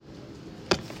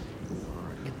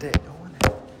that going.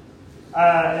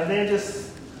 And then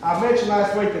I mentioned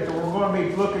last week that we're going to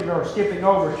be looking or skipping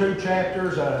over 2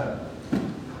 chapters.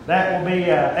 That will be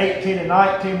 18 and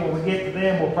 19. When we get to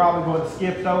them, we're probably going to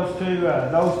skip those 2.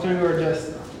 Those 2 are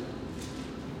just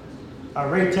a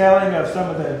retelling of some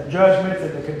of the judgments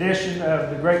and the condition of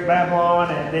the Great Babylon,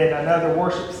 and then another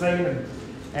worship scene.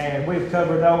 And we've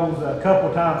covered those a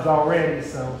couple times already,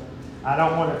 so I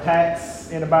don't want to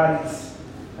tax anybody's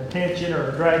attention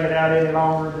or drag it out any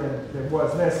longer than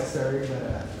was necessary.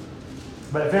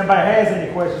 But if anybody has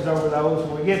any questions over those,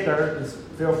 when we get there, just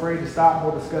feel free to stop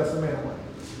and we'll discuss them anyway.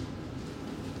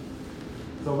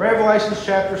 So Revelation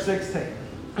chapter 16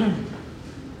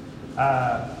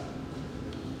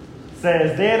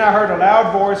 says, Then I heard a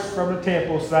loud voice from the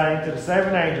temple saying to the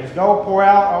 7 angels, Go pour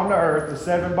out on the earth the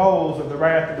 7 bowls of the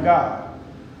wrath of God.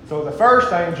 So the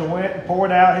first angel went and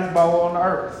poured out his bowl on the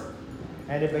earth,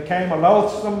 and it became a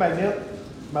loathsome,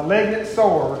 malignant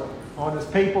sore on his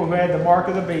people who had the mark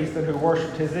of the beast and who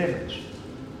worshipped his image.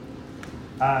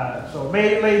 So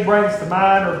immediately brings to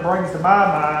my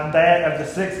mind that of the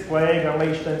 6th plague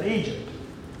unleashed in Egypt.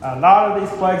 A lot of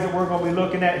these plagues that we're going to be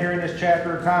looking at here in this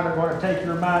chapter are kind of going to take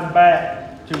your mind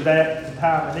back to that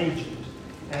time in Egypt.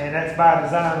 And that's by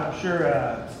design, I'm sure,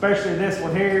 especially this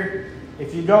one here.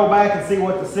 If you go back and see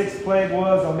what the 6th plague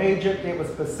was on Egypt, it was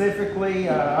specifically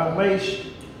unleashed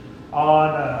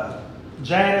on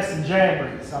Janus and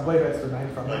Jambres. I believe that's their name,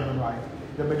 if I remember right.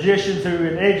 The magicians who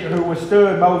in Egypt who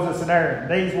withstood Moses and Aaron.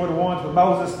 These were the ones when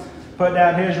Moses put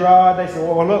down his rod. They said,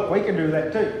 well, look, we can do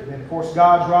that too. And of course,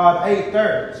 God's rod ate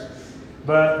theirs.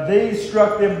 But these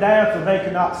struck them down so they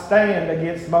could not stand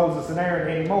against Moses and Aaron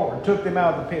anymore and took them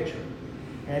out of the picture.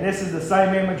 And this is the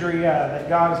same imagery that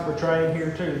God is portraying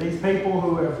here too. These people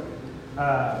who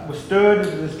have withstood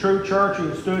this true church, who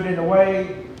have stood in the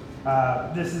way,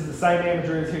 this is the same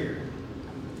imagery as here.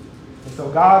 And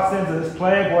so God sends this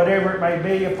plague, whatever it may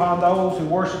be, upon those who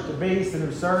worship the beast and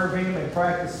who serve him and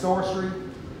practice sorcery.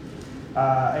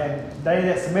 And they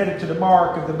that submitted to the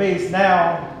mark of the beast,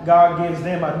 now God gives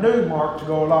them a new mark to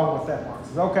go along with that mark. He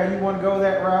says, okay, you want to go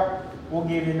that route? We'll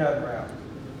give you another route.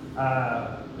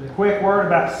 A quick word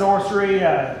about sorcery.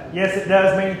 Yes, it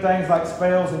does mean things like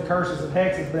spells and curses and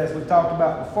hexes, but as we talked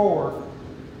about before,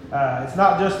 it's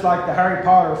not just like the Harry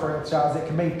Potter franchise. It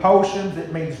can mean potions.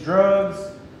 It means drugs.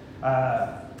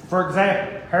 For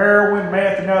example, heroin,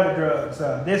 meth, and other drugs.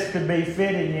 This could be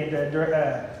fitting into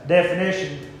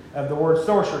definition of the word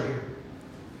sorcery here.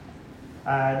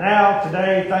 Now,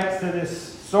 today, thanks to this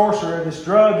sorcerer, this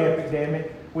drug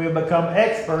epidemic, we have become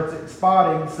experts at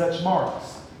spotting such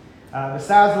marks.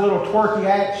 Besides the little twerky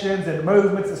actions and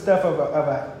movements and stuff of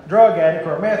a drug addict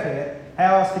or a meth head,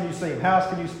 how else can you see them? How else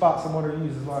can you spot someone who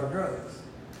uses a lot of drugs?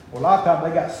 Well, a lot of times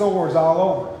they got sores all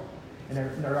over,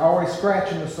 and they're always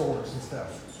scratching the sores and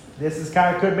stuff. This is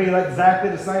could be like exactly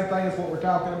the same thing as what we're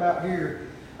talking about here.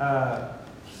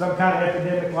 Some kind of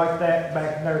epidemic like that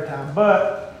back in their time.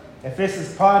 But if this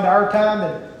is applying to our time,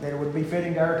 then it would be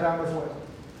fitting to our time as well.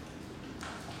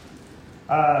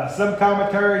 Some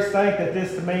commentaries think that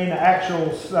this to mean an actual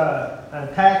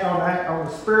attack on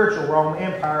the spiritual Roman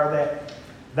Empire,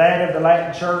 that of the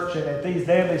Latin Church, and that these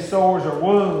deadly sores or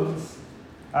wounds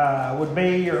would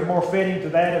be or more fitting to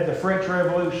that of the French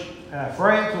Revolution.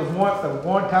 France was once the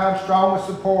one-time strongest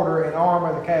supporter and arm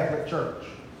of the Catholic Church.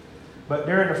 But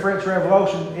during the French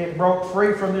Revolution, it broke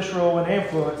free from this rule and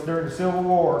influence during the Civil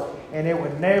War, and it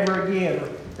would never again,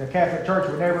 the Catholic Church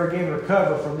would never again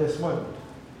recover from this wound.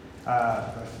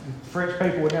 French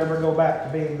people would never go back to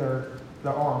being their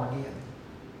arm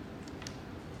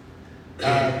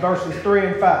again. Verses 3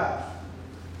 and 5.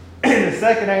 The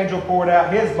second angel poured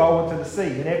out his bowl into the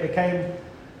sea, and it became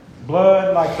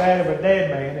blood like that of a dead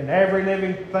man, and every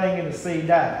living thing in the sea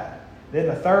died. Then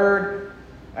the third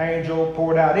angel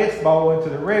poured out its bowl into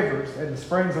the rivers and the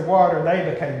springs of water, and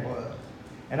they became blood.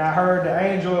 And I heard the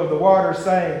angel of the water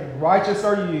saying, Righteous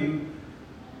are you,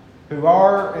 who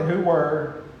are and who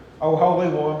were, O Holy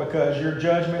One, because your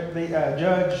judgment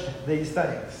judged these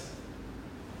things.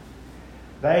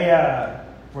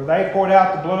 For they poured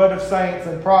out the blood of saints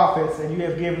and prophets, and you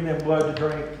have given them blood to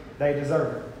drink. They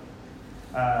deserve it.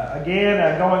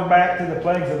 Again, going back to the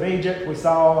plagues of Egypt, we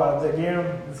saw,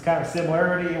 again, this kind of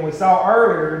similarity. And we saw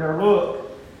earlier in our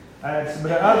look at some of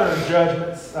the other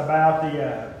judgments about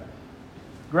the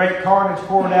great carnage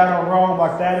poured out on Rome,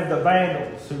 like that of the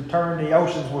Vandals, who turned the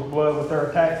oceans with blood with their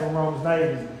attacks on Rome's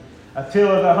navy.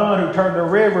 Attila the Hun, who turned the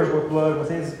rivers with blood with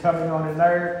his coming on in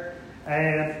there.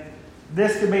 And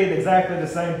this could be exactly the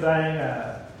same thing.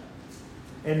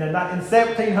 In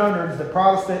 1700s, the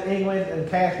Protestant England and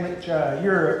Catholic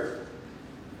Europe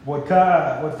would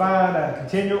fight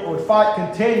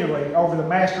continually over the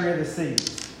mastery of the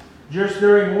seas. Just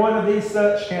during one of these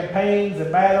such campaigns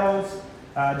and battles,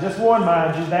 just one,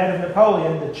 mind you, that of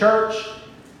Napoleon, the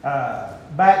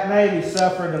church-backed navy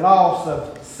suffered the loss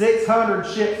of 600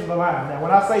 ships of the line. Now,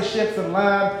 when I say ships of the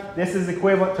line, this is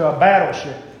equivalent to a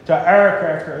battleship, to an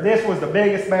aircraft carrier. This was the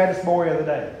biggest, baddest boy of the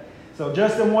day. So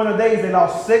just in one of these, they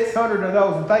lost 600 of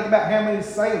those. And think about how many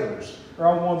sailors are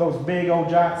on one of those big old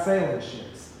giant sailing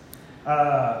ships.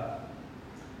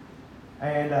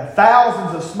 And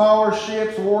thousands of smaller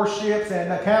ships, warships,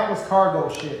 and countless cargo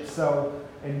ships. So,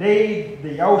 indeed,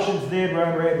 the oceans did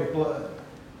run red with blood.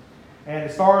 And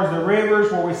as far as the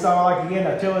rivers, where we saw, like again,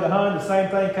 Attila the Hun, the same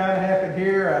thing kind of happened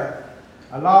here.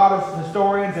 A lot of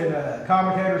historians and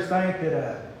commentators think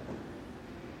that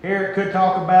here it could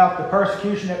talk about the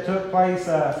persecution that took place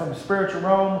from spiritual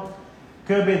Rome.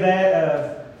 Could be that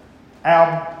of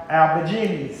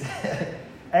Albigenses.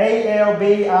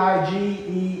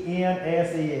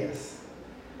 Albigenses.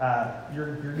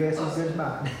 Your guess is as good as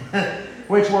mine.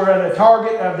 Which were the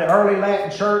target of the early Latin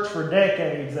church for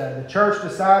decades. The church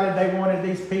decided they wanted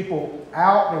these people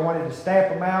out. They wanted to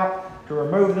stamp them out, to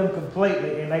remove them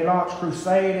completely. And they launched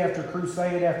crusade after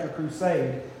crusade after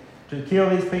crusade to kill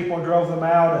these people and drove them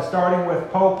out, starting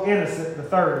with Pope Innocent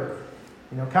III.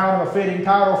 You know, kind of a fitting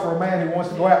title for a man who wants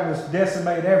to go out and just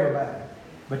decimate everybody.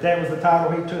 But that was the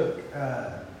title he took.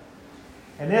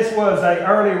 And this was an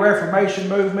early Reformation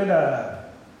movement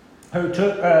who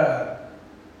took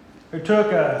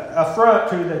affront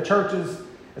to the church's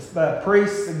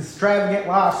priests' extravagant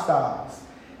lifestyles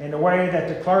and the way that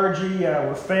the clergy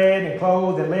were fed and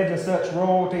clothed and lived in such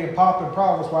royalty and pomp and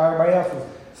province while everybody else was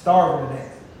starving to death.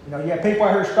 You know, you got people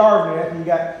out here starving to death, and you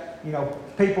got, you know,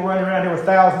 people running around here with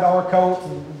 $1,000 coats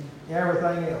and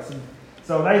everything else. And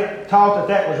so they taught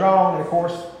that was wrong, and of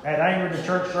course, that angered the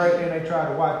church greatly, and they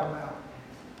tried to wipe them out.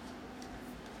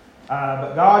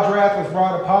 But God's wrath was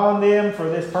brought upon them for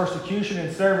this persecution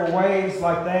in several ways,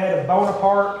 like that of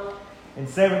Bonaparte in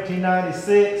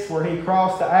 1796, where he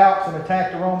crossed the Alps and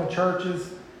attacked the Roman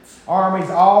church's armies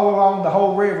all along the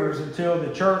whole rivers until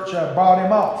the church bought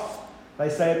him off. They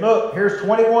said, look, here's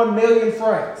 21 million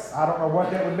francs. I don't know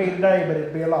what that would be today, but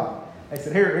it'd be a lot. They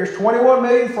said, here's 21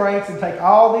 million francs, and take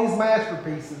all these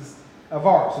masterpieces of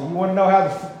art. So you want to know how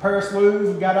the Paris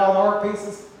Louvre got all the art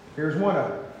pieces? Here's one of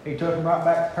them. He took them right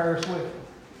back to Paris with him,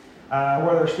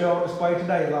 where they're still on display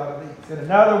today, a lot of these. And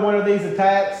another one of these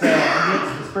attacks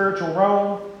against the spiritual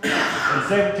Rome in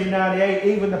 1798,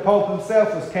 even the Pope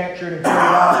himself was captured and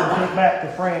carried off and took back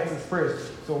to France as prisoner.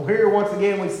 So here, once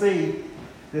again, we see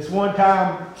this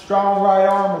one-time strong right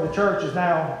arm of the church is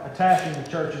now attacking the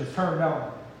church and is turned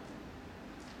on.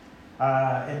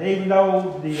 And even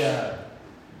though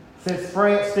since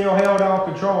France still held on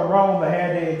control in Rome, they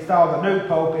had to install the new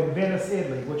Pope in Venice,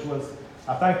 Italy, which was,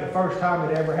 I think, the first time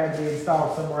it ever had to be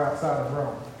installed somewhere outside of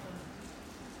Rome.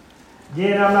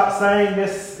 Again, I'm not saying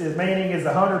this meaning is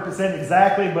 100%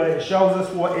 exactly, but it shows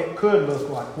us what it could look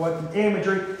like, what the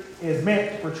imagery is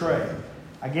meant to portray.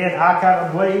 Again, I kind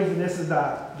of believe, and this is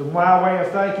my way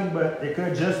of thinking, but it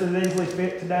could just as easily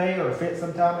fit today or fit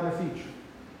sometime in the future.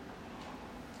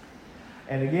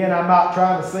 And again, I'm not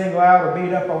trying to single out or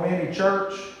beat up on any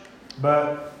church,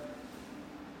 but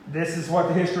this is what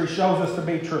the history shows us to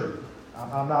be true.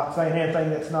 I'm not saying anything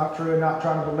that's not true and not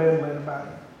trying to belittle anybody.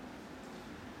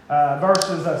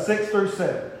 Verses 6 through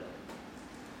 7.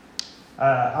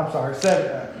 I'm sorry,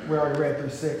 7. We already read through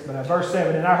 6, but verse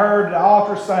 7. And I heard the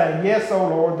altar saying, Yes, O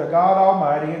Lord, the God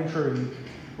Almighty and true,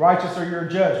 righteous are your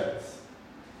judgments.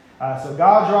 So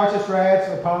God's righteous wrath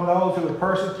upon those who would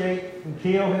persecute and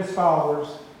kill his followers,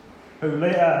 who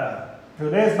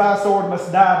lives by sword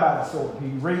must die by the sword. You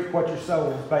reap what you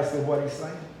sow is basically what he's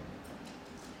saying.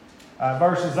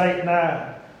 Verses 8 and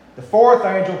 9. The fourth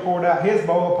angel poured out his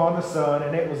bowl upon the sun,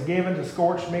 and it was given to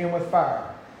scorch men with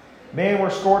fire. Men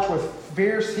were scorched with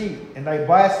fierce heat, and they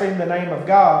blasphemed the name of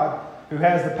God, who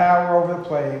has the power over the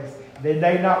plagues. Did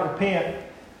they not repent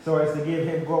so as to give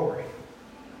him glory?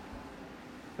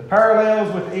 The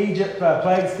parallels with Egypt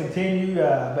plagues continue,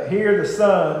 but here the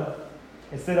sun,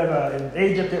 instead of in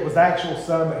Egypt it was actual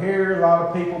sun, but here a lot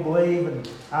of people believe, and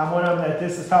I'm one of them, that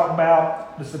this is talking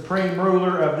about the supreme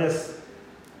ruler of this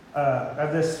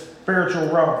spiritual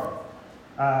Rome.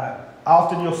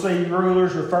 Often you'll see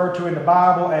rulers referred to in the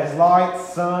Bible as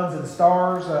lights, suns, and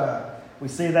stars. We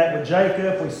see that with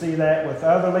Jacob. We see that with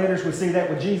other leaders. We see that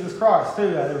with Jesus Christ too.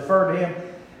 They refer to him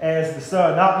as the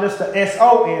Son, not just the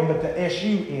S-O-N, but the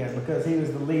S-U-N, because he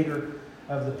was the leader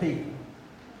of the people.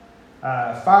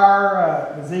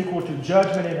 Fire is equal to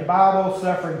judgment in the Bible,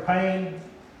 suffering, pain.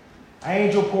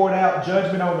 Angel poured out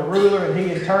judgment on the ruler, and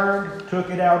he in turn took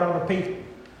it out on the people.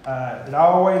 It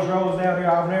always rolls down here.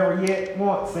 I've never yet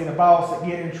once seen a boss that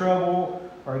get in trouble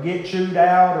or get chewed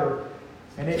out,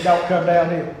 and it don't come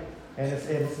downhill. And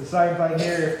it's the same thing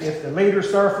here. If the leader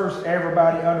suffers,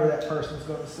 everybody under that person is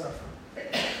going to suffer.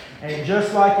 And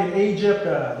just like in Egypt,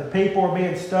 the people are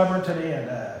being stubborn to the end.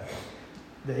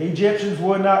 The Egyptians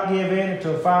would not give in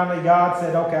until finally God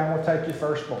said, okay, I'm going to take your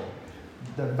firstborn.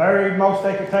 The very most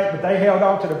they could take, but they held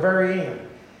on to the very end.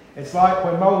 It's like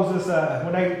when Moses,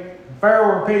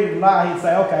 Pharaoh repeated the lie, he'd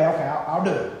say, okay, I'll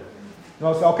do it. Say,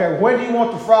 okay, when do you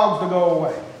want the frogs to go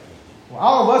away? Well,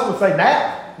 all of us would say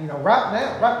now. Right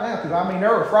now. Because,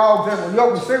 there were frogs everywhere. You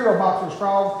open the cereal box, there's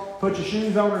frogs. Put your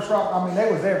shoes on, there's frogs.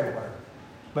 They was everywhere.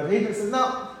 But Egypt says,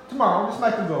 no, tomorrow, just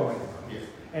make them go away. Yeah.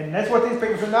 And that's what these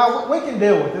people said, no, we can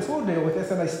deal with this. We'll deal with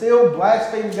this. And they still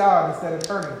blaspheme God instead of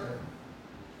turning to Him.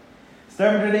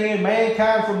 Stubborn to the end,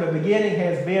 mankind from the beginning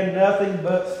has been nothing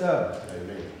but stubborn.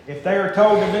 Amen. If they are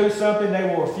told to do something, they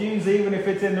will refuse even if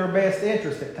it's in their best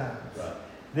interest at times. Right.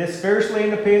 This fiercely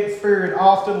independent spirit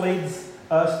often leads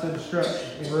us to destruction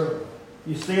and ruin.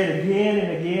 You see it again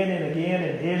and again and again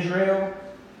in Israel.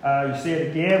 You see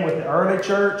it again with the early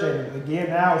church, and again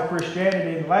now with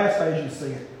Christianity. In the last days you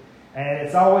see it. And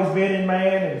it's always been in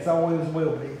man, and it's always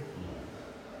will be.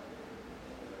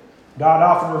 God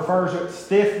often refers to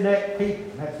stiff-necked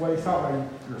people. That's what He's talking about.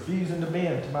 You're refusing to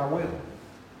bend to my will.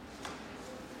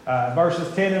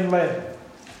 Verses 10 and 11.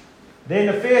 Then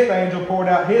the fifth angel poured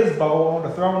out his bowl on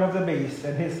the throne of the beast,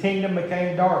 and his kingdom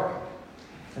became darkened.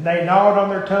 And they gnawed on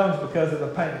their tongues because of the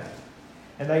pain.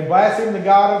 And they blasphemed the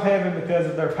God of heaven because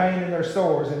of their pain and their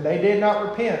sores, and they did not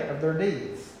repent of their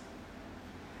deeds.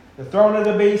 The throne of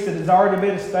the beast, it has already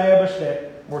been established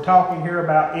that we're talking here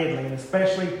about Italy, and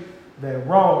especially the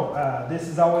Rome. This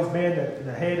has always been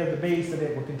the head of the beast, and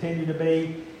it will continue to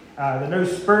be. The new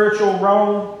spiritual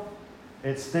Rome,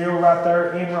 it's still right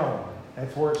there in Rome.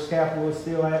 That's where its capital is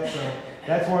still at. So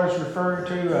that's what it's referring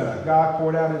to. God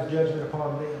poured out His judgment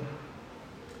upon them.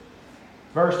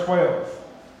 Verse 12.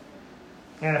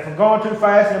 And if I'm going too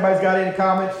fast, anybody's got any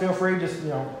comments, feel free. Just,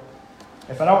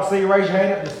 if I don't see you, raise your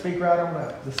hand up. Just speak right on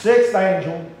up. The sixth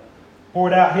angel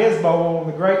poured out his bowl on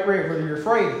the great river, the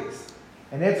Euphrates,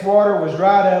 and its water was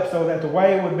dried up so that the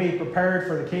way would be prepared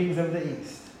for the kings of the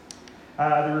east.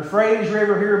 The Euphrates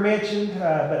River here mentioned,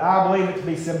 but I believe it to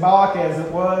be symbolic as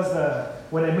it was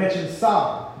when it mentioned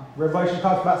Sodom. Revelation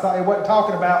talks about Sodom. It wasn't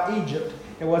talking about Egypt.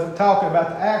 It wasn't talking about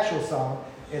the actual Sodom.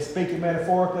 It's speaking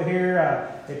metaphorically here.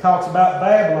 It talks about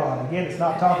Babylon. Again, it's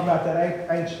not talking about that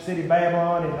ancient city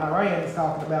Babylon in Iran. It's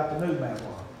talking about the new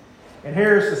Babylon. And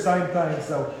here's the same thing.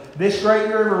 So this great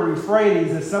river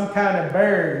Euphrates is some kind of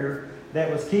barrier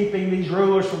that was keeping these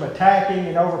rulers from attacking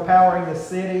and overpowering the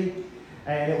city.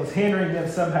 And it was hindering them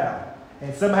somehow.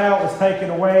 And somehow it was taken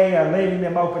away, leaving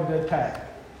them open to attack.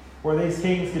 Where these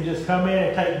kings could just come in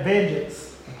and take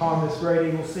vengeance upon this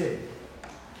great evil city.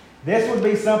 This would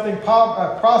be something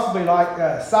possibly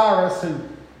like Cyrus, who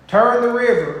turned the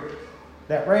river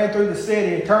that ran through the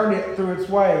city and turned it through its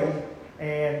way,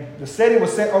 and the city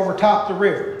was set over top the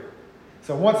river.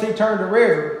 So once he turned the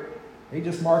river, he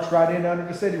just marched right in under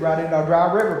the city, right into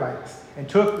dry riverbanks, and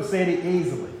took the city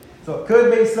easily. So it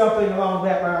could be something along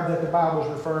that line that the Bible is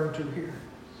referring to here.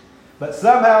 But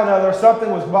somehow or another,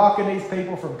 something was blocking these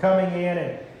people from coming in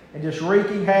and just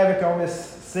wreaking havoc on this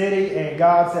city, and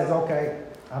God says, okay,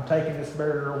 I'm taking this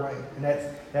barrier away. And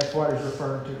that's what it's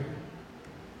referring to here.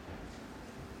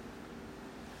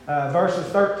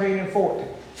 Verses 13 and 14.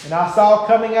 And I saw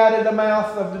coming out of the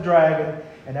mouth of the dragon,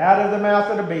 and out of the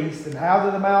mouth of the beast, and out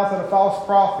of the mouth of the false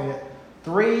prophet,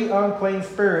 3 unclean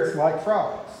spirits like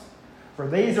frogs. For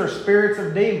these are spirits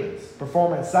of demons,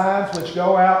 performing signs which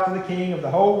go out to the king of the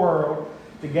whole world,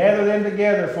 to gather them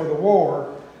together for the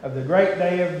war of the great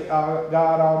day of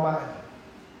God Almighty.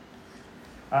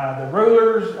 The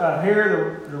rulers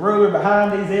here, the ruler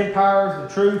behind these empires,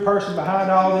 the true person behind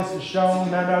all this is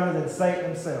shown none other than Satan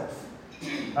himself.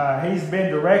 He's been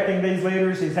directing these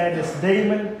leaders. He's had this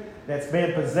demon that's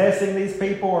been possessing these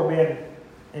people or been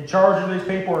in charge of these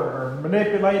people or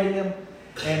manipulating them.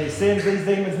 And he sends these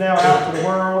demons now out to the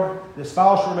world, this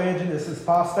false religion, this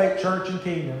apostate church and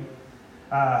kingdom.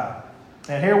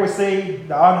 And here we see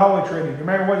the unholy trinity.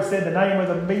 Remember what it said the name of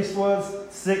the beast was?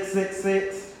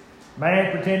 666.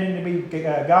 Man pretending to be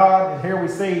God. And here we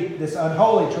see this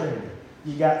unholy trinity.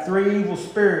 You got 3 evil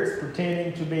spirits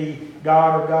pretending to be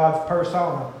God or God's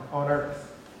persona on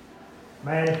earth.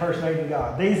 Man impersonating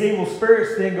God. These evil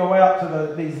spirits then go out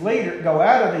to these leaders, go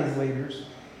out of these leaders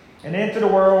and into the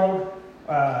world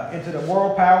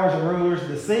powers and rulers,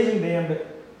 deceiving them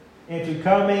into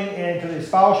coming into these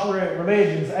false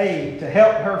religions' aid to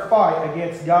help her fight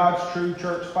against God's true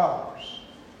church followers.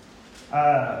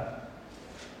 I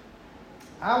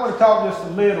want to talk just a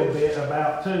little bit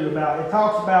about it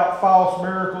talks about false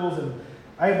miracles and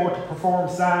able to perform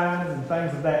signs and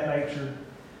things of that nature.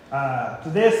 To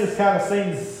this kind of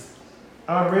seems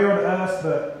unreal to us,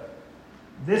 but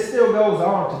this still goes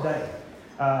on today.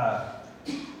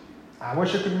 I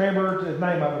wish I could remember the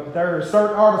name of it, but there are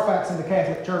certain artifacts in the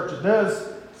Catholic Church that does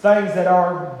things that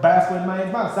are baffling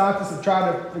man's mind. Scientists have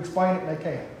tried to explain it and they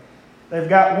can't. They've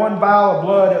got one vial of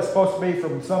blood that's supposed to be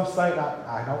from some saint,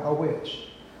 I don't know which.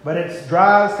 But it's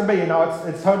dry as can be,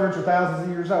 it's hundreds or thousands of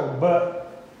years old.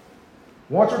 But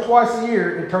once or twice a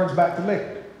year, it turns back to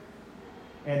liquid.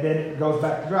 And then it goes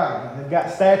back to dry again. They've got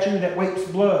statue that weeps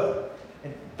blood.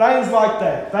 And things like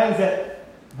that. Things that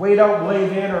we don't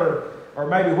believe in or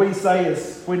maybe we say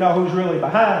is we know who's really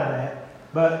behind that.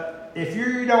 But if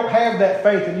you don't have that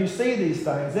faith and you see these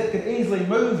things, it can easily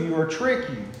move you or trick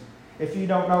you if you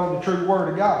don't know the true Word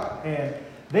of God. And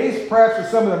these perhaps are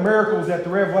some of the miracles that the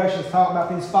Revelation is talking about,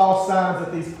 these false signs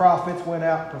that these prophets went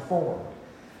out and performed.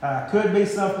 Could be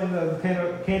something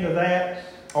akin to that,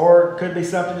 or it could be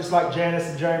something just like Janus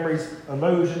and Jambres,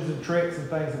 illusions and tricks and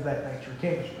things of that nature,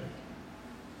 chemistry.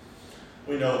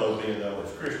 We know, though, being though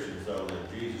as Christians, though,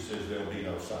 that Jesus says there'll be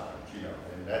no signs,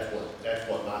 and that's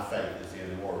what my faith is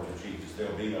in the words of Jesus.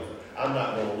 There'll be no. I'm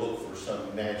not going to look for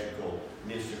some magical,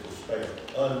 mystical space.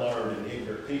 Unlearned and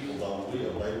ignorant people, though,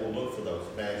 will. They will look for those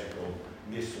magical,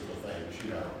 mystical things,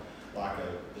 like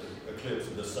the eclipse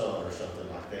of the sun or something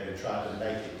like that, and try to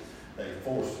make it. They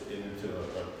force it into a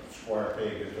square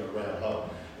peg into a round hole,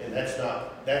 and that's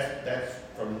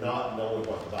from not knowing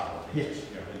what the Bible is. Yes.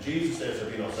 When Jesus says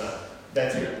there'll be no signs,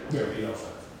 that's it. There'll be no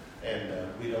signs, and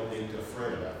we don't need to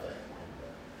fret about that.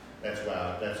 And, that's why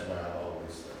I've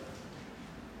always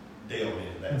delved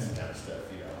into that kind of stuff,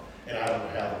 And I don't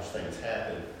know how those things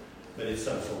happen, but it's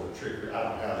some sort of trickery. I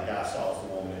don't know how the guy saw the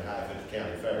woman in High-Fifth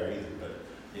County Fair either, but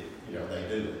they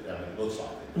do it. I mean, it looks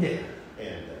like it. Yeah.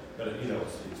 And but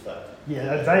it's fun.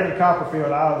 Yeah, David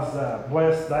Copperfield. I was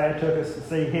blessed. Dad took us to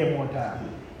see him one time,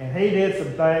 and he did some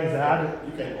things that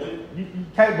you can't believe it. You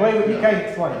can't believe it. You can't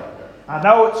explain it. I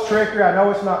know it's trickery. I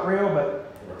know it's not real,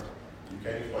 but you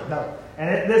can't explain it. No.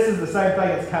 And this is the same thing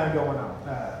that's kind of going on.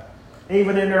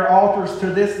 Even in their altars to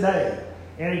this day,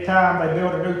 anytime they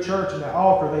build a new church in the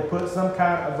altar, they put some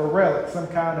kind of a relic, some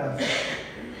kind of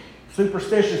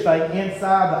superstitious thing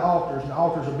inside the altars. And the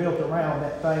altars are built around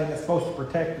that thing that's supposed to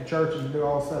protect the church and do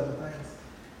all sorts of things.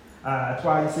 That's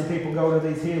why you see people go to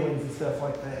these healings and stuff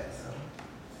like that.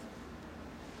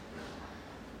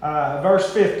 So. Verse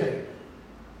 15.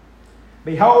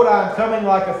 Behold, I am coming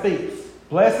like a thief.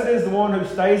 Blessed is the one who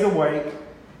stays awake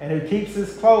and who keeps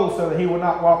his clothes so that he will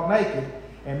not walk naked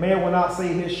and men will not see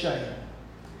his shame.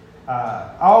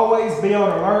 Always be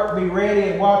on alert, be ready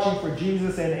and watching for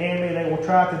Jesus and the enemy. They will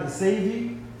try to deceive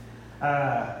you,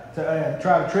 to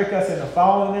try to trick us into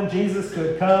following them. Jesus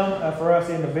could come for us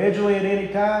individually at any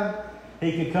time.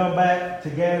 He could come back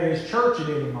to gather his church at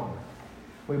any moment.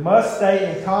 We must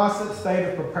stay in constant state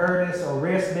of preparedness or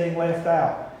risk being left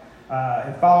out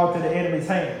and fall into the enemy's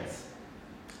hands.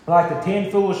 Like the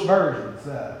 10 foolish virgins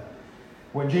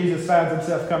when Jesus finds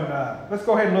himself coming up. Let's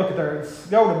go ahead and look at there. Let's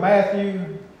go to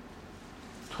Matthew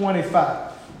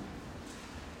 25.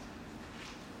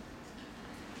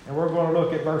 And we're going to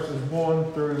look at verses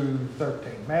 1 through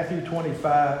 13. Matthew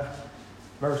 25,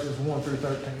 verses 1 through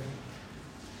 13.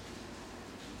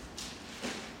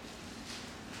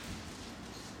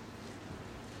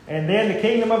 And then the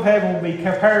kingdom of heaven will be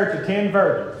compared to 10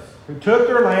 virgins who took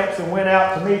their lamps and went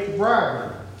out to meet the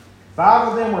bridegroom. 5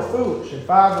 of them were foolish, and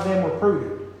 5 of them were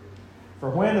prudent. For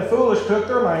when the foolish took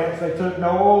their lamps, they took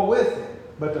no oil with them,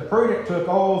 but the prudent took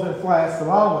oils and flasks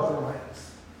along with their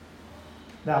lamps.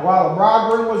 Now while the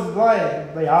bridegroom was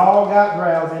delaying, they all got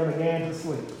drowsy and began to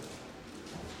sleep.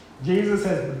 Jesus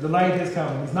has delayed his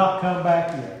coming. He's not come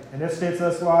back yet. And this fits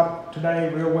us a lot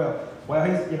today real well. Well,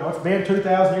 it's been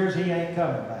 2,000 years, he ain't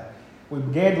coming back. We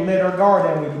began to let our guard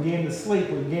down. We began to sleep.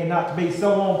 We began not to be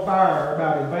so on fire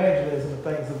about evangelism and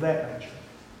things of that nature.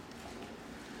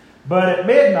 But at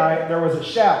midnight there was a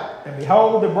shout, and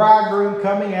behold, the bridegroom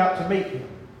coming out to meet him.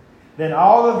 Then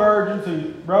all the virgins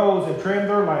who rose and trimmed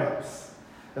their lamps.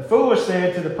 The foolish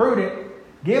said to the prudent,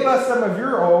 Give us some of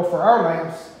your oil, for our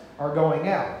lamps are going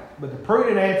out. But the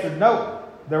prudent answered, No,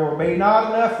 there will be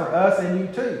not enough for us and you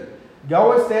too.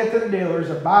 Go instead to the dealers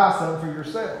and buy some for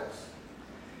yourselves.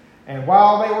 And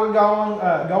while they were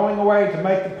going away to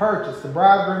make the purchase, the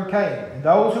bridegroom came. And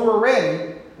those who were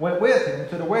ready went with him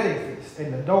to the wedding feast,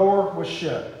 and the door was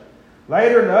shut.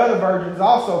 Later the other virgins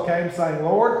also came, saying,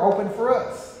 Lord, open for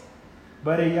us.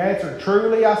 But he answered,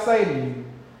 Truly I say to you,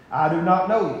 I do not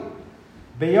know you.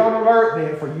 Be on alert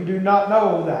then, for you do not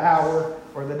know the hour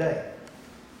or the day.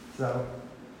 So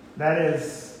that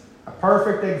is a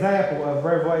perfect example of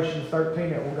Revelation 13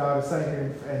 that what God is saying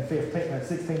here in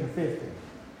 16 to 15.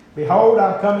 Behold,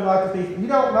 I'm coming like a thief. You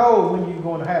don't know when you're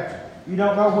going to happen. You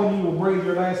don't know when you will breathe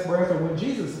your last breath or when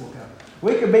Jesus will come.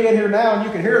 We could be in here now and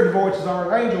you could hear the voices of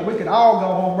our angel. We could all go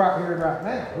home right here and right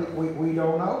now. We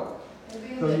don't know.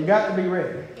 So you got to be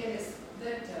ready. And it's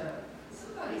that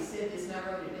somebody said this, and I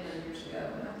wrote it down years ago,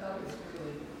 and I thought it was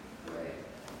really correct.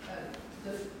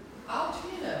 All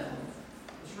 10 of them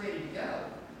was ready to go.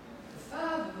 The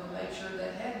 5 of them made sure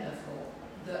they had enough oil.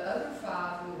 The other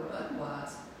 5 who were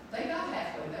unwise, they got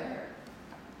halfway there,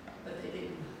 but they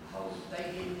didn't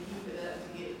keep it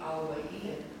up to get all the way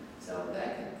in. So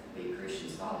that could be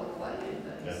Christians falling away in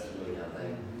things. Absolutely. You know,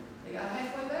 they got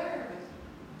halfway there,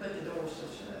 but the door's still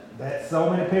shut. That's so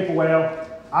many people. Well,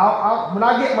 when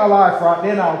I get my life right,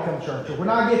 then I'll come to church. Or when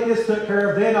I get this took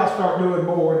care of, then I'll start doing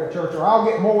more in the church. Or I'll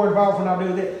get more involved when I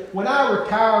do this. When I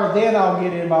retire, then I'll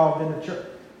get involved in the church.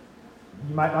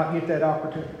 You might not get that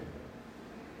opportunity.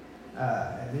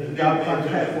 And then God finds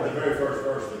you halfway. The very first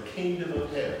verse, the kingdom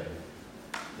of heaven.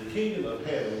 The kingdom of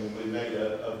heaven will be made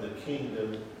up of the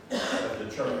kingdom of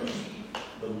the church.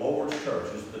 The Lord's church.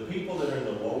 It's the people that are in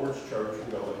the Lord's church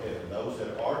will go ahead. And those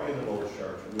that aren't in the Lord's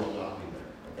church will not be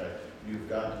there. Okay? You've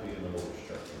got to be in the Lord's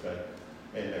church. Okay?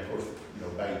 And of course,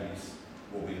 babies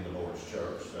will be in the Lord's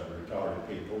church. Retarded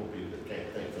people, people that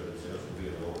can't think for themselves, will be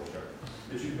in the Lord's church.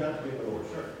 But you've got to be in the Lord's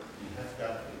church. You have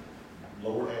got to be. The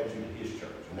Lord adds you to His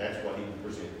church, and that's what He will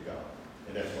present to God.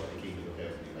 And that's what the kingdom of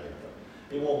heaven will be made of.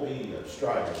 It won't be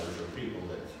stragglers or people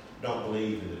that don't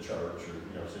believe in the church,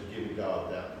 or say giving God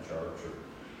without the church, or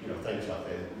things like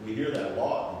that. We hear that a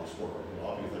lot in this world. A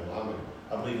lot of people think, well,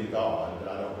 I believe in God, but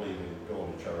I don't believe in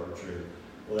going to church.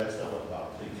 Well, that's not what the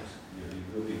Bible teaches. You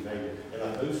will be made. And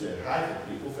like Boo said, half of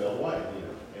people fell away.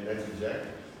 And that's exactly.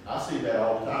 I see that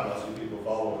all the time. I see people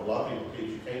fall away. A lot of people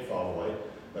teach you can't fall away,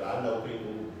 but I know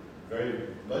people very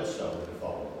much so that have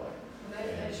fallen away. Well,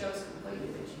 that shows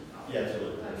completely that you fall. Yeah,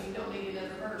 absolutely. I mean, you don't need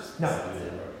another verse. No.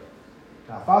 Right.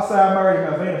 Now, if I say I'm married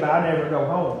to Melvina, but I never go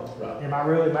home, Right. Am I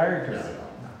really married to her?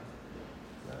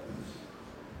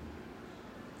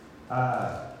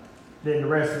 No. Then the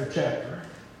rest of the chapter,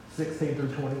 16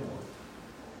 through 21.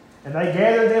 And they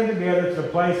gathered them together to the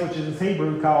place which is in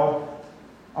Hebrew called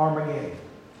Armageddon.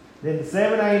 Then the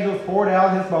 7 angels poured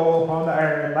out his bowl upon the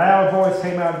air, and a loud voice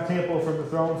came out of the temple from the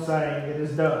throne, saying, It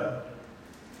is done.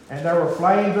 And there were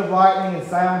flames of lightning and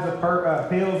sounds of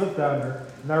peals of thunder.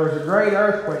 And there was a great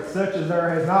earthquake, such as there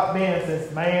has not been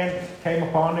since man came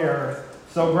upon the earth.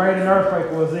 So great an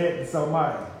earthquake was it, and so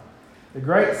mighty. The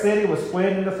great city was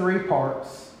split into 3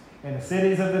 parts, and the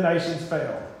cities of the nations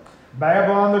fell.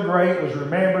 Babylon the Great was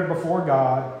remembered before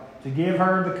God to give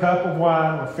her the cup of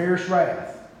wine with fierce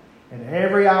wrath. And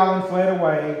every island fled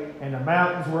away, and the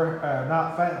mountains were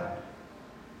not found.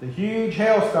 The huge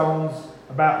hailstones,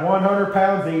 about 100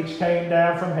 pounds each, came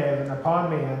down from heaven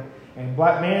upon men, and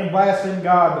men blasphemed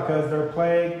God because their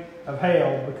plague of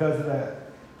hail, because of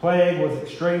that plague was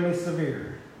extremely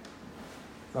severe.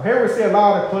 So here we see a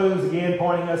lot of clues again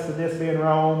pointing us to this being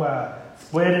Rome.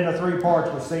 Split into 3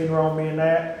 parts, we've seen Rome being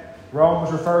that. Rome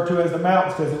was referred to as the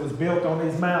mountains because it was built on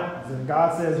these mountains. And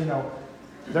God says,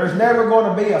 there's never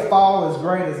going to be a fall as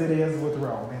great as it is with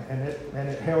Rome. And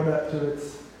it held up to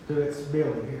its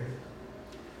building here.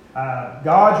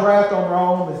 God's wrath on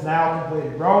Rome is now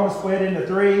completed. Rome is split into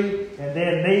 3, and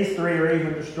then these 3 are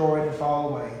even destroyed and fall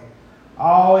away.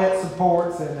 All its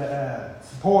supports and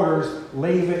supporters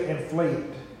leave it and flee.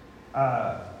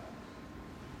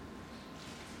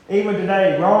 Even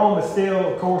today, Rome is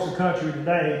still, of course, a country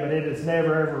today, but it has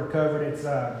never ever recovered. It's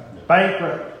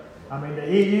bankrupt. I mean, the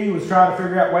EU was trying to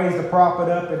figure out ways to prop it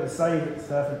up and to save it and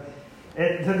stuff.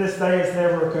 And to this day, it's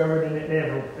never recovered, and it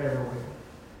never ever will.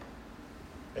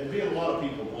 And a lot of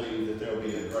people believe that there will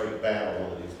be a great battle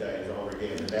one of these days over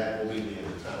again, and that will be the end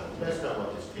of time. That's not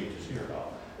what this teaches here at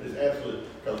all. It is absolutely,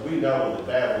 because we know that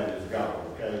Babylon is gone,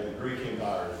 okay? The Greek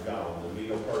Empire is gone. The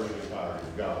Medo-Persian Empire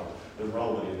is gone. The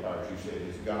Roman Empire, as you said,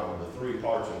 is gone. The 3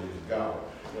 parts of it is gone.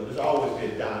 There's always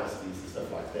been dynasties and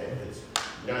stuff like that.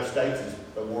 The United States is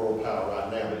a world power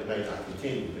right now, but it may not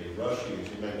continue to be. Russia is,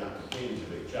 it may not continue to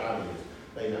be. China is,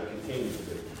 may not continue to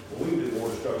be. Well, we do more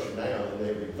destruction now than they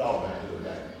ever even thought about doing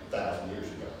back 1,000 years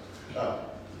ago.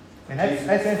 And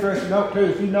that's interesting to note, too.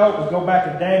 If you note, we go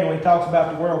back to Daniel, he talks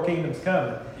about the world kingdoms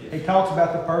coming. Yes. He talks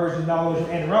about the Persians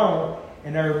and Rome,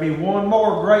 and there will be one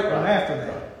more great one after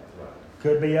that. Right.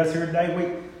 Could be us here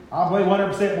today. I believe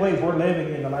 100% believe we're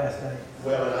living in the last days.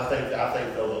 Well, and I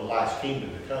think though the last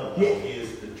kingdom to come Yeah.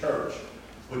 is the church,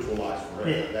 which will last forever.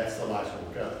 Yeah. That's the last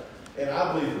one to come. And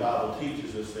I believe the Bible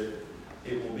teaches us that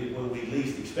it will be when we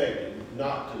least expect it,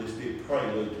 not to this big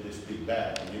prelude to this big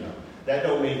battle. You know, that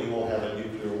don't mean we won't have a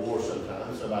nuclear war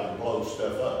sometime. Somebody blows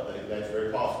stuff up. That's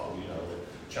very possible. You know, that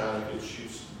China could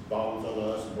shoot bombs on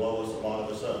us and blow us, a lot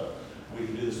of us up. We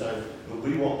can do the same, but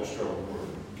we won't destroy the world.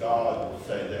 God will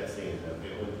say that's the end of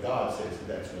it. When God says it,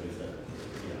 that's what He's done.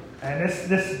 You know. And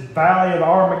this valley of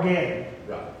Armageddon,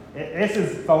 Right. this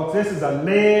is, folks, this is a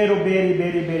little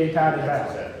bitty tiny valley.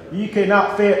 Exactly. You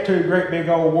cannot fit two great big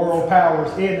old world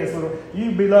powers in this little.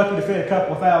 You'd be lucky to fit a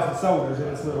couple of thousand soldiers in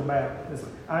this little battle.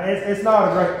 It's not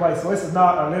a great place. So this is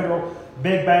not a literal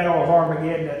big battle of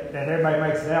Armageddon that everybody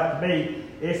makes it out to be.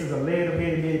 This is a little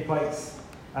bitty place.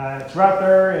 It's right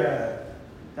there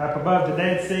up above the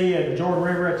Dead Sea and the Jordan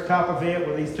River at the top of it,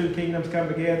 where these two kingdoms come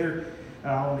together.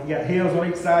 You got hills on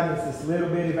each side, and it's this little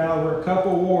bitty valley where a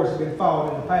couple of wars have been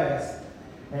fought in the past.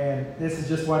 And this is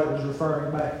just what it was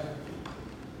referring back to.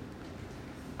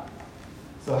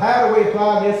 So how do we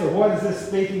apply this, or what is this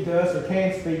speaking to us, or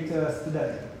can speak to us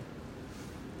today?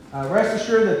 Rest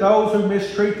assured that those who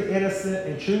mistreat the innocent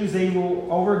and choose evil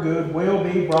over good will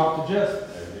be brought to justice.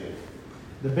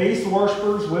 The beast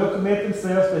worshippers will commit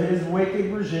themselves to his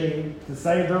wicked regime to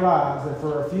save their lives, and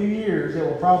for a few years it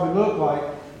will probably look like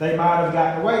they might have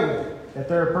gotten away with it, that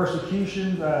their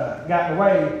persecutions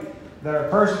their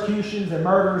persecutions and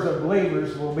murders of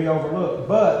believers will be overlooked.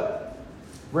 But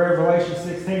Revelation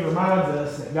 16 reminds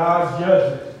us that God's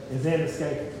judgment is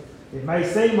inescapable. It may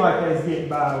seem like they're getting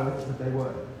by with it, but they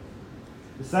wouldn't.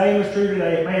 The same is true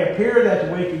today. It may appear that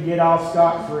the wicked get off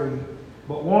scot-free,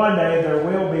 but one day there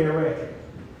will be a reckoning.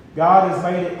 God has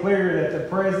made it clear that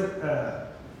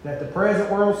the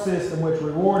present world system, which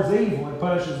rewards evil and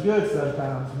punishes good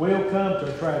sometimes, will come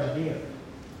to a tragic end.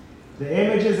 The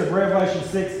images of Revelation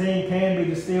 16 can be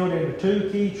distilled into two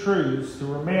key truths to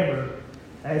remember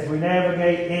as we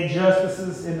navigate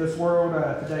injustices in this world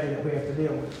today that we have to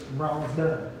deal with and wrongs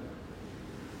done.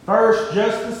 First,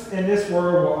 justice in this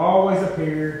world will always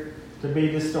appear to be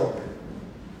distorted.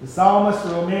 The psalmist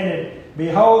lamented,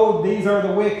 "Behold, these are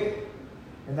the wicked,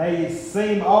 and they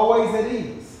seem always at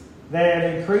ease. They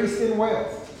have increased in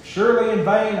wealth. Surely in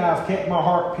vain I have kept my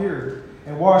heart pure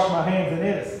and washed my hands in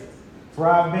innocence. For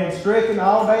I have been stricken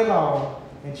all day long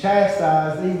and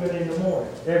chastised even in the morning,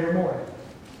 every morning."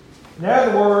 In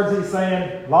other words, he's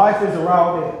saying life is a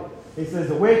raw deal. He says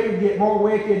the wicked get more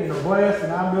wicked and are blessed,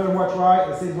 and I'm doing what's right.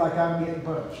 It seems like I'm getting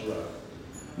punished. Right.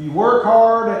 You work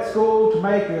hard at school to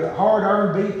make a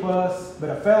hard-earned B+, but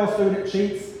a fellow student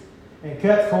cheats and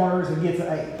cuts corners and gets an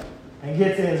A, and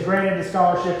gets in his granted a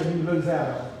scholarship, and you lose out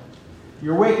on it.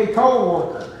 Your wicked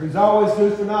co-worker, who's always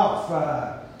goofing off,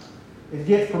 it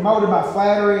gets promoted by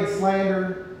flattery and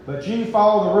slander, but you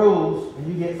follow the rules and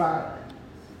you get fired.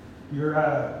 You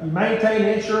maintain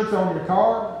insurance on your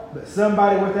car, but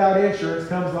somebody without insurance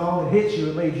comes along and hits you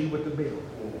and leaves you with the bill.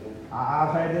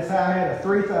 I've had this. I had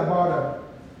I bought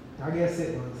I guess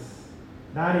it was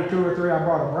 92 or 3. I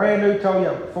bought a brand new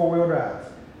Toyota 4-wheel drive.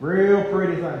 Real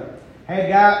pretty thing. Had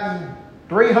gotten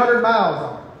 300 miles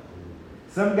on it.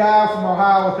 Some guy from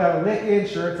Ohio without a lick of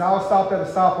insurance, I was stopped at a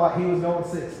stoplight, he was going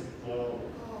 60.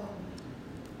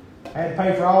 Had to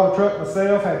pay for all the truck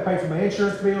myself, had to pay for my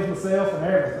insurance bills myself and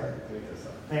everything.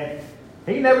 And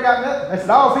he never got nothing. They said,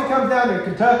 "Oh, if he comes down to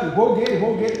Kentucky, we'll get him.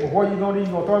 Well, what are you going to do?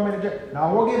 You going to throw him in the jail?"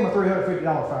 "No, we'll give him a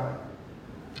 $350 fine."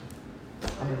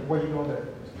 I mean, what are you going to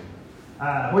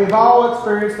do? We've all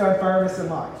experienced unfairness in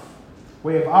life.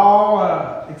 We have all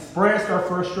expressed our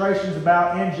frustrations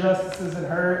about injustices and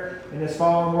hurt in this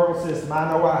fallen world system.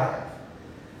 I know I have.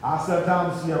 I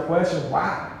sometimes question,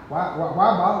 why? Why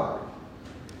bother?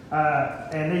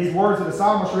 And these words of the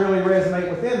psalmist really resonate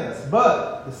within us.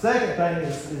 But the second thing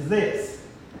is this.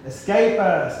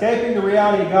 Escaping the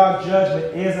reality of God's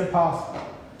judgment is impossible.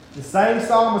 The same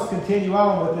psalmist continue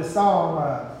on with this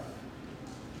psalm,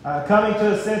 coming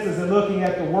to his senses and looking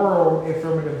at the world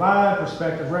from a divine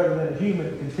perspective rather than a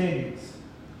human, continues.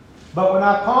 But when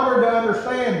I pondered to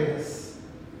understand this,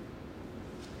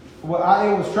 it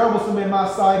was troublesome in my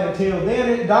sight until then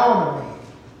it dawned on me.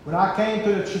 When I came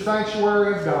to the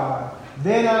sanctuary of God,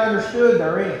 then I understood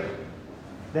their end,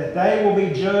 that they will be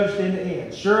judged in the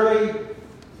end. Surely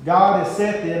God has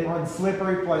set them on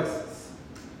slippery places.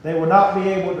 They will not be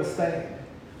able to stand.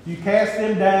 You cast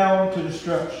them down to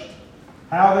destruction.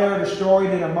 How they are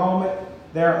destroyed in a moment.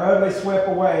 They are utterly swept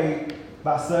away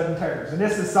by sudden terrors. And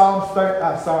this is Psalm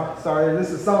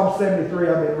 73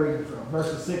 I've been reading from,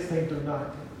 verses 16 through 19.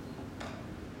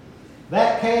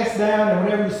 That cast down, and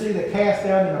whenever you see the cast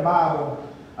down in the Bible,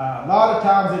 a lot of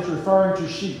times it's referring to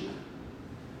sheep.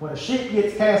 When a sheep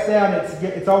gets cast down,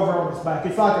 it's over on its back.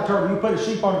 It's like a turtle. You put a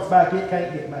sheep on its back, it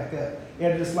can't get back up.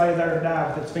 It'll just lay there and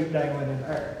die with its feet dangling in the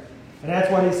air. And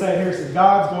that's what he's saying here. He says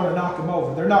God's going to knock them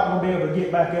over. They're not going to be able to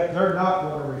get back up. They're not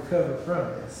going to recover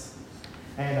from this.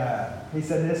 And he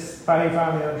said this, he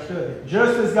finally understood it.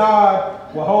 Just as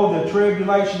God will hold the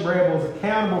tribulation rebels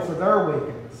accountable for their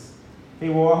wickedness, he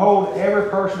will hold every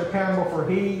person accountable for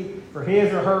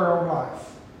his or her own life.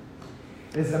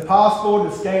 It is impossible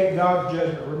to escape God's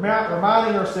judgment.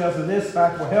 Reminding ourselves of this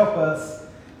fact will help us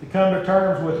to come to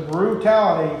terms with the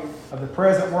brutality of the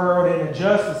present world and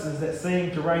injustices that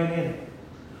seem to reign in it.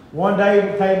 One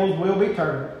day the tables will be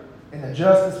turned and the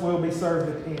justice will be served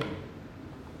at the end.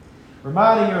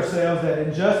 Reminding ourselves that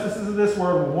injustices of this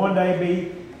world will one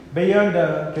day be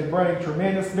undone can bring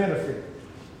tremendous benefit.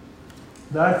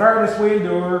 The unfairness we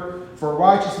endure for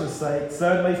righteousness' sake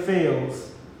suddenly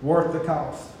feels worth the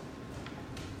cost.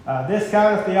 This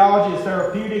kind of theology is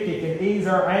therapeutic. It can ease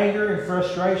our anger and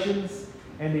frustrations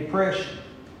and depression.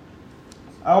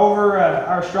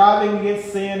 Our striving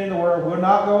against sin in the world will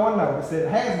not go unnoticed. It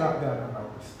has not gone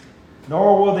unnoticed.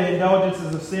 Nor will the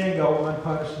indulgences of sin go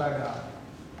unpunished by God.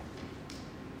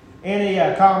 Any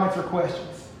comments or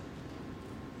questions?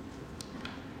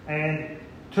 And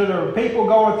to the people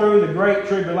going through the Great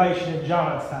Tribulation in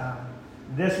John's time,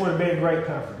 this would have been great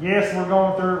comfort. Yes, we're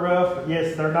going through it rough, but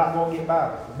yes, they're not going to get by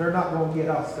with it. They're not going to get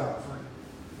off scot-free.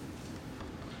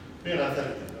 Ben, I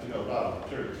think, the Bible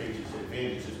clearly teaches that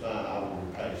vengeance is mine, I will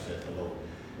repay, saith the Lord.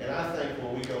 And I think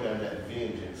when we go down that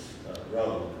vengeance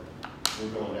road, we're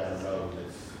going down a road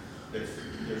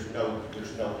there's no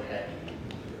happy ending.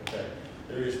 Okay?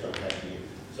 There is no happy ending.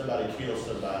 Somebody kills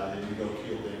somebody, then you go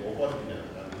kill them. Well, what have you done?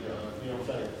 You know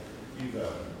what I'm saying?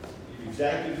 You've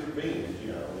exacted your revenge,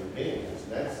 and vengeance.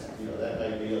 And that's, that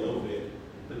may be a little bit,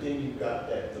 but then you've got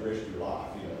that the rest of your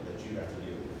life, that you have to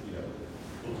deal with,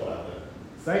 look what I've done.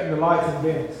 Satan delights in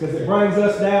vengeance because it brings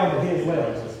us down to his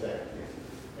level.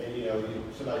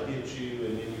 And somebody hits you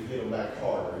and then you hit them back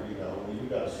harder, when you've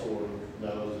got a sore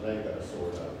nose and they've got a sore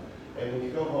nose. And when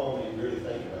you go home and you really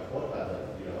think about what have I done?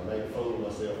 I made a fool of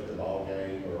myself at the ball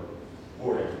game or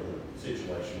whatever the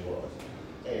situation was.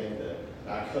 And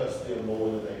I cussed them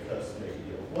more than they cussed me.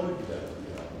 What have you done?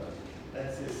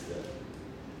 That's just,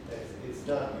 it's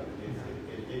not good.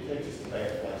 It takes us to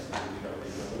bad places.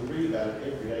 We read about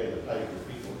it every day in the paper.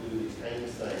 People do these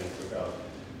heinous things because,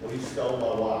 he stole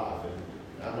my wife and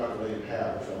I'm not going to let him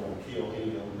have her, so I'm going to kill him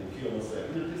and kill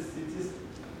myself. It just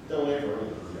don't ever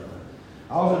end.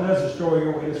 All it does is destroy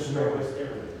your witness from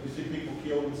everything. You see people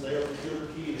kill themselves, kill their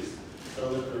kids so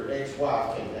that their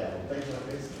ex-wife can't have them. Things like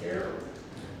that. It's terrible.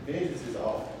 Vengeance is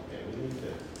awful. And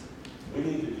we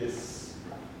need to just,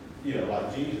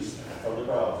 like Jesus from the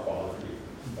cross, Father, forgive.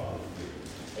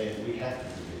 And we have to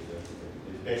forgive them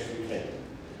as best we can.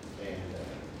 And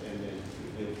then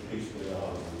live peacefully and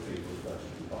honorably with people as much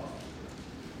as possible.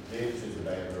 Vengeance is a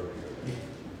bad road here.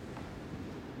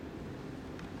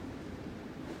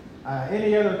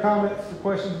 Any other comments or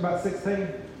questions about 16?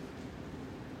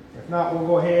 If not, we'll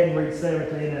go ahead and read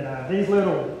 17. And these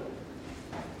little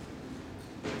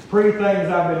pretty things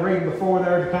I've been reading before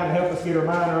there to kind of help us get our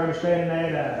mind or understanding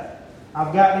that.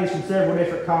 I've gotten these from several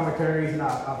different commentaries, and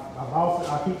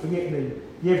I keep forgetting to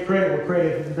give credit where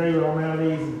credit is due on many of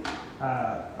these. And,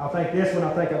 I think this one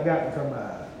I've gotten from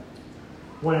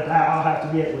one that I'll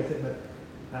have to get with it, but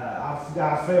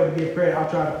I failed to give credit. I'll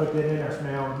try to put that in there from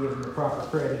now and give them the proper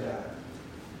credit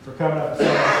for coming up with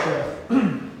some of this stuff.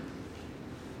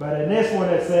 But in this one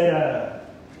it said,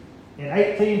 in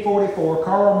 1844,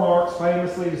 Karl Marx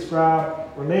famously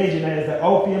described religion as the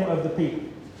opium of the people.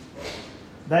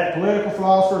 That political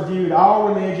philosopher viewed all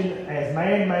religion as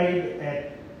man-made,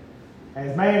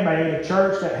 a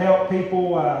church that helped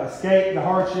people escape the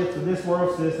hardships of this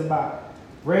world system by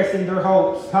resting their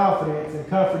hopes, confidence, and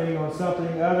comforting on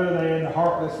something other than the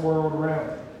heartless world around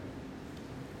them.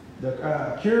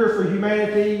 The cure for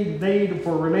humanity, the need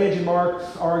for religion, Marx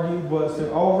argued, was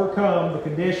to overcome the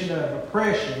condition of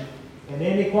oppression and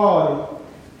inequality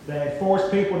that had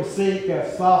forced people to seek a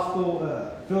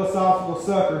philosophical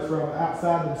succor from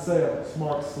outside themselves.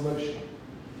 Marx's solution.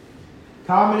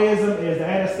 Communism is the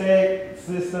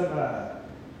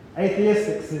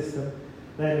atheistic system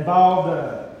that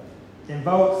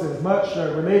invokes as much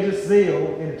religious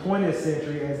zeal in the 20th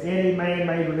century as any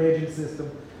man-made religion system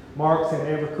Marx had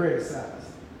ever criticized.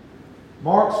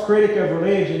 Marx's critic of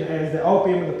religion as the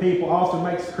opium of the people often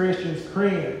makes Christians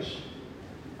cringe.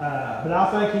 But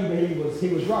I think he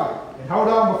was right. And hold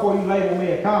on before you label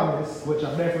me a communist, which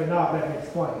I'm definitely not. Let me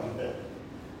explain.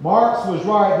 Marx was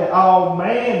right that all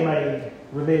man-made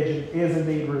religion is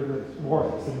indeed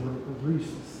worthless and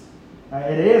useless.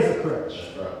 It is a crutch.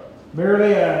 That's right.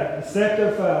 Merely a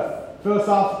deceptive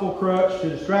philosophical crutch to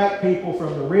distract people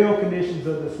from the real conditions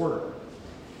of this world.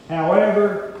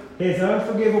 However, his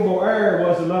unforgivable error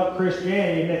was to lump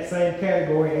Christianity in that same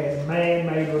category as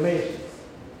man-made religions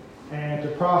and to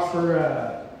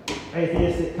prosper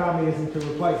atheistic communism to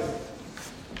replace it.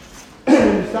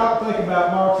 When you stop to think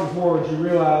about Marx's words, you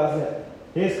realize that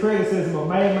his criticism of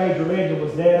man-made religion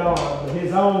was dead on, but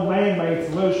his own man-made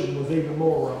solution was even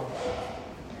more wrong.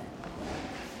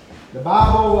 The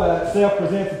Bible itself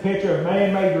presents a picture of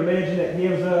man-made religion that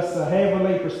gives us a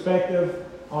heavenly perspective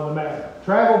on the matter.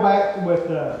 Travel back with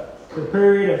the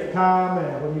period of time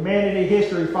when humanity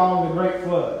history following the Great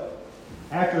Flood.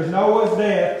 After Noah's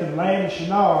death to the land of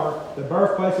Shinar, the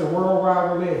birthplace of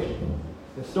worldwide religion.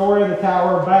 The story of the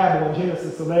Tower of Babel in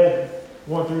Genesis 11,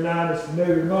 1-9 is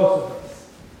familiar to most of us.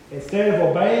 Instead of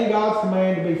obeying God's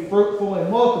command to be fruitful and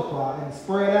multiply and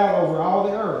spread out over all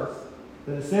the earth,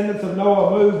 the descendants of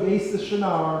Noah moved east of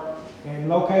Shinar in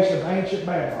location of ancient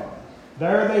Babylon.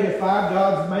 There they defied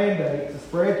God's mandate to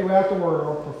spread throughout the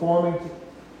world,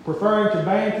 preferring to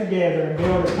band together and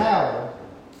build a tower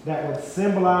that would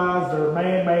symbolize their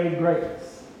man-made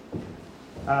greatness.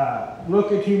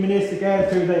 Look at humanistic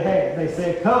attitude they had. They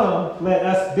said, "Come, let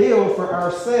us build for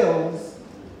ourselves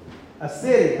a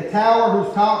city, a tower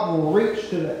whose top will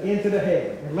reach into the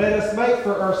heaven, and let us make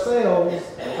for ourselves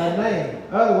a name.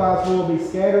 Otherwise we will be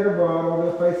scattered abroad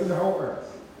over the face of the whole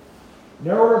earth."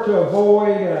 In order to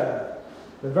avoid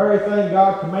the very thing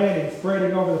God commanded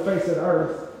spreading over the face of the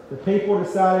earth, the people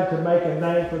decided to make a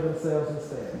name for themselves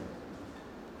instead.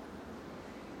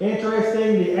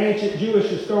 Interesting, the ancient Jewish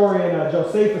historian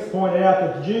Josephus pointed out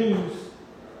that the Jews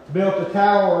built a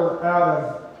tower out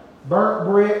of burnt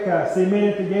brick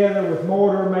cemented together with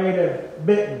mortar made of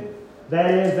bitumen. That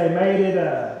is, they made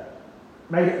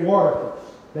it waterproof.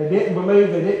 They didn't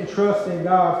believe, they didn't trust in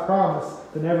God's promise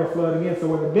to never flood again. So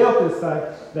when they built this thing,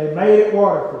 they made it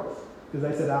waterproof. Because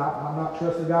they said, I'm not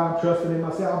trusting God, I'm trusting in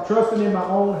myself. I'm trusting in my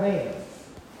own hands.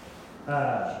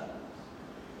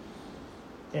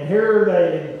 And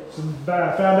here some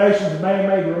foundations of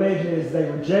man-made religion is they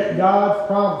reject God's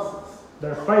promises.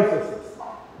 They're faithlessness.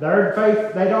 Their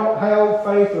faith, they don't have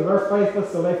faith, or they're faithless,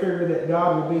 so they figure that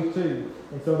God will be too.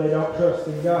 And so they don't trust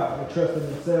in God. They trust in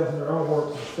themselves and their own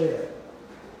works instead.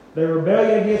 Their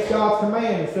rebellion against God's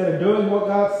command, instead of doing what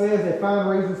God says, they find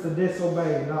reasons to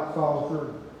disobey and not follow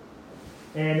through.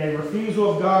 And a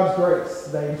refusal of God's grace.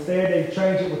 They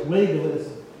change it with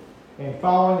legalism and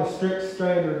following a strict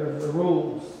standard of the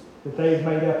rules that they've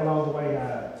made up along the way.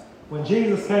 When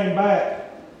Jesus came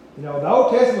back, the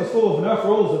Old Testament was full of enough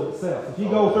rules of itself. If you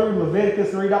go through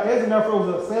Leviticus and read out, there's enough rules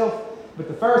of itself. But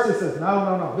the first it says,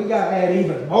 no, we got to add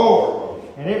even more.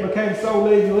 And it became so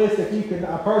legalistic,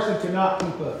 a person could not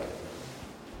keep up.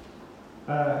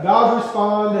 God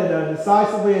responded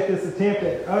decisively at this attempt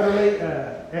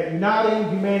at uniting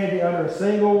humanity under a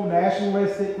single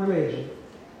nationalistic religion.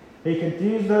 He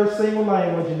confused their single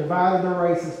language and divided their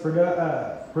races,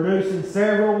 producing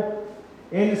several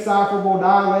indecipherable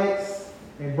dialects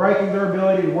and breaking their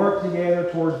ability to work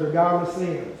together towards their godless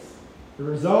ends. The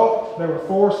result, they were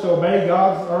forced to obey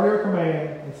God's earlier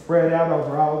command and spread out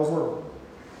over all the world.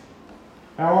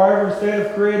 However, instead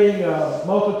of creating a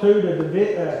multitude of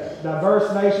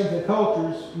diverse nations and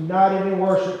cultures united in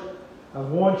worship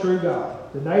of one true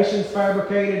God, the nations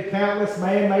fabricated countless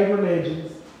man-made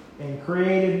religions and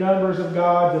created numbers of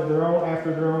gods of their own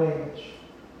after their own image.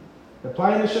 The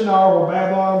plain of Shinar, where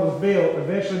Babylon was built,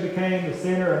 eventually became the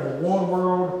center of the one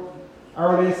world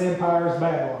earliest empires,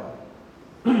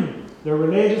 Babylon. The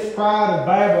religious pride of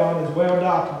Babylon is well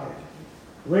documented.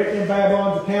 Written in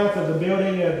Babylon's accounts of the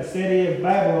building of the city of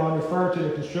Babylon refer to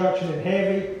the construction in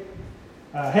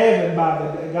heaven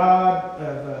by the god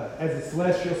as a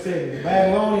celestial city. The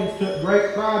Babylonians took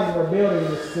great pride in their building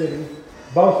this city,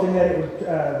 boasting that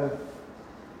it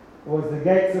was the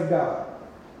gates of God.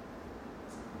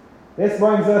 This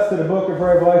brings us to the book of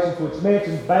Revelation, which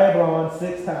mentions Babylon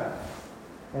 6 times.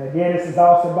 And again, this is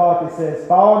all symbolic. It says,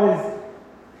 Fallen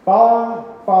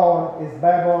is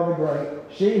Babylon the Great,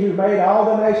 she who made all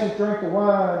the nations drink the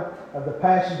wine of the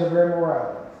passions of her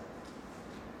immorality.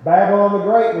 Babylon the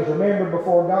Great was remembered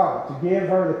before God to give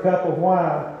her the cup of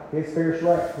wine, his fierce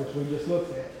wrath, which we just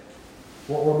looked at.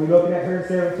 What we'll be looking at here in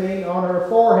 17, on her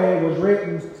forehead was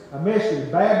written a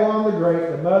mystery, Babylon the Great,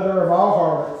 the mother of all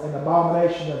harlots and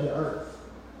abomination of the earth.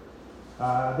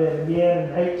 Then again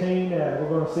in 18, we're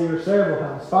going to see her several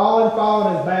times.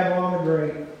 Fallen is Babylon the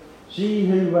Great, she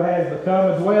who has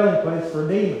become a dwelling place for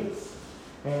demons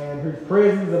and whose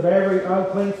prisons of every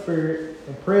unclean spirit,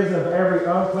 and prison of every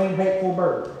unclean, hateful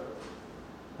bird.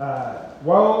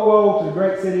 Woe, woe to the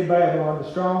great city of Babylon, the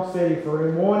strong city, for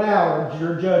in 1 hour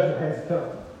your judgment has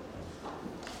come.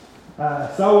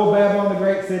 So will Babylon, the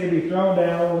great city, be thrown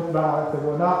down with violence, and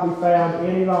will not be found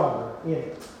any longer in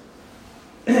it.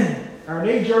 Our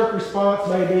knee-jerk response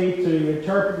may be to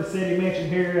interpret the city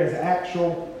mentioned here as an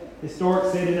actual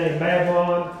historic city named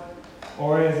Babylon,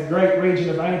 or as a great region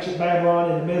of ancient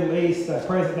Babylon in the Middle East,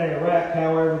 present-day Iraq.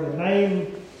 However, the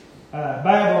name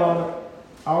Babylon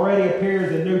already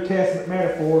appears in New Testament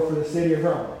metaphor for the city of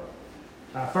Rome.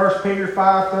 1 Peter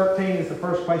 5:13 is the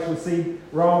first place we see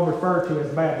Rome referred to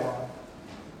as Babylon.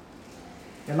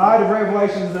 In light of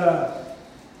Revelation's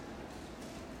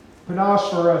panache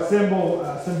for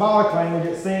symbolic language,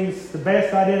 it seems to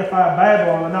best identify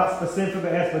Babylon not specifically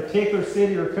as a particular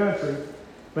city or country,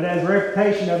 but as a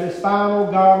reputation of this final,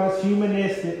 godless,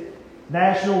 humanistic,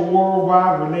 national,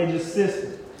 worldwide religious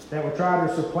system that would try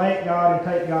to supplant God and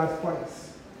take God's place.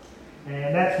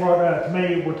 And that's what, to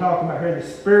me, we're talking about here, the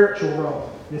spiritual Rome,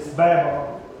 this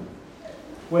Babylon.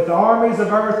 With the armies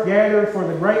of earth gathered for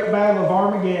the great battle of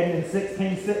Armageddon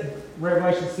in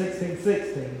Revelation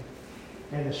 16:16,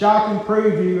 and the shocking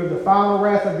preview of the final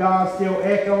wrath of God still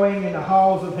echoing in the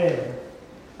halls of heaven.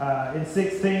 In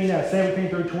 17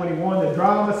 through 21, the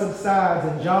drama subsides,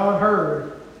 and John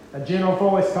heard a gentle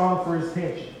voice calling for his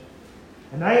attention.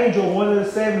 An angel, one of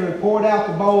the seven who poured out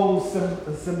the bowls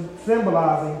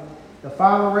symbolizing the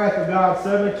final wrath of God,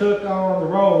 suddenly took on the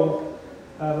role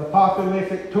of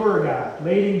apocalyptic tour guide,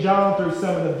 leading John through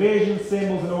some of the vision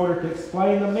symbols in order to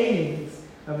explain the meanings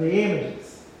of the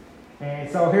images. And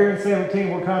so here in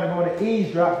 17, we're kind of going to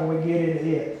eavesdrop when we get into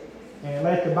it and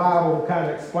let the Bible kind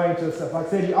of explain to us stuff. Like I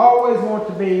said, you always want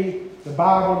to be the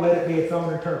Bible, let it be its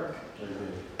own interpreter.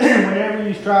 Whenever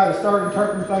you try to start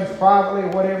interpreting things privately or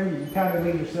whatever, you kind of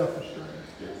leave yourself astray.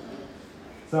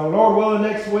 So Lord willing,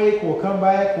 next week we'll come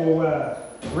back, we'll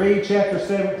read chapter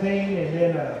 17, and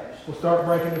then we'll start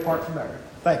breaking it apart from there.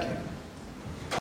 Thank you.